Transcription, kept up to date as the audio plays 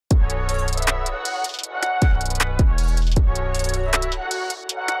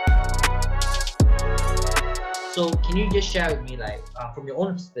So can you just share with me, like, from your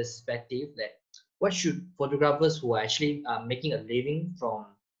own perspective, that what should photographers who are actually making a living from,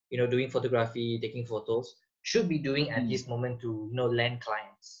 doing photography, taking photos, should be doing at Mm. this moment to, land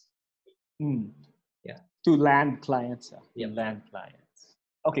clients? Mm. Yeah. To land clients. To Yep. land clients.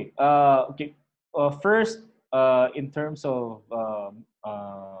 Okay. Okay. First, in terms of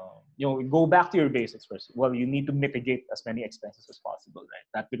go back to your basics first. Well, you need to mitigate as many expenses as possible, right?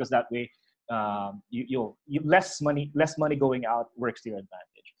 That because that way, you less money going out works to your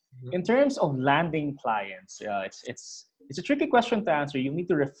advantage. Mhm. In terms of landing clients, it's a tricky question to answer. You need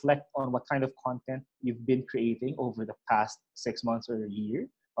to reflect on what kind of content you've been creating over the past 6 months or a year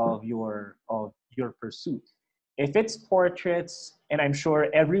of your pursuit. If it's portraits, and I'm sure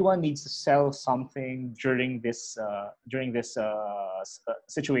everyone needs to sell something during this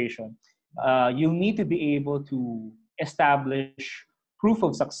situation, you'll need to be able to establish proof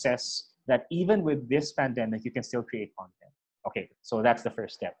of success that even with this pandemic, you can still create content. Okay, so that's the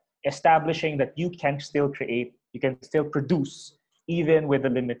first step. Establishing that you can still create, you can still produce, even with the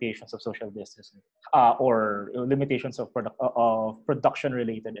limitations of social distancing or limitations of production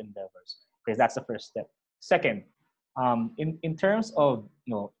related endeavors. Okay, that's the first step. Second, in terms of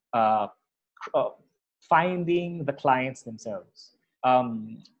finding the clients themselves,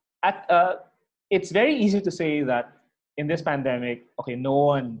 um, at it's very easy to say that in this pandemic, okay, no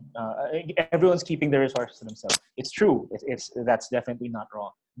one, everyone's keeping their resources to themselves. It's true. It's that's definitely not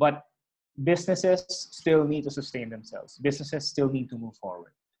wrong. But businesses still need to sustain themselves. Businesses still need to move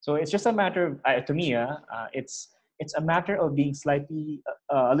forward. So it's just a matter of, to me, it's a matter of being slightly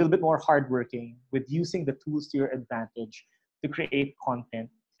a little bit more hardworking with using the tools to your advantage to create content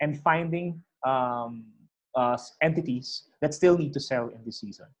and finding entities that still need to sell in this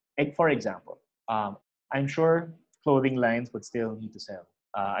season. Like, for example, I'm sure clothing lines would still need to sell.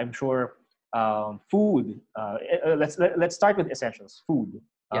 I'm sure food. Let's start with essentials.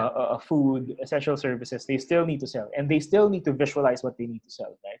 Yeah. Food, essential services. They still need to sell, and they still need to visualize what they need to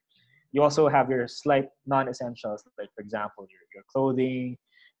sell. Right. You also have your slight non-essentials, like for example, your clothing,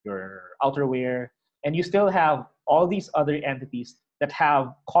 your outerwear, and you still have all these other entities that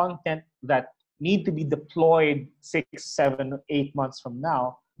have content that need to be deployed 6, 7, 8 months from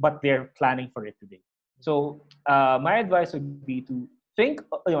now, but they're planning for it today. So my advice would be to think,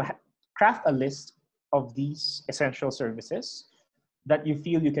 craft a list of these essential services that you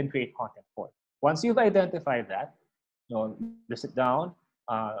feel you can create content for. Once you've identified that, list it down,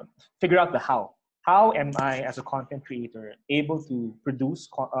 uh, figure out the how. How am I, as a content creator, able to produce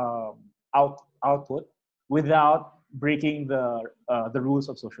output without breaking the rules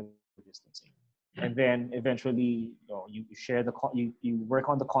of social distancing? And then eventually, you share you work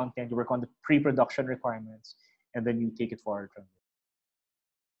on the content, you work on the pre-production requirements, and then you take it forward from there.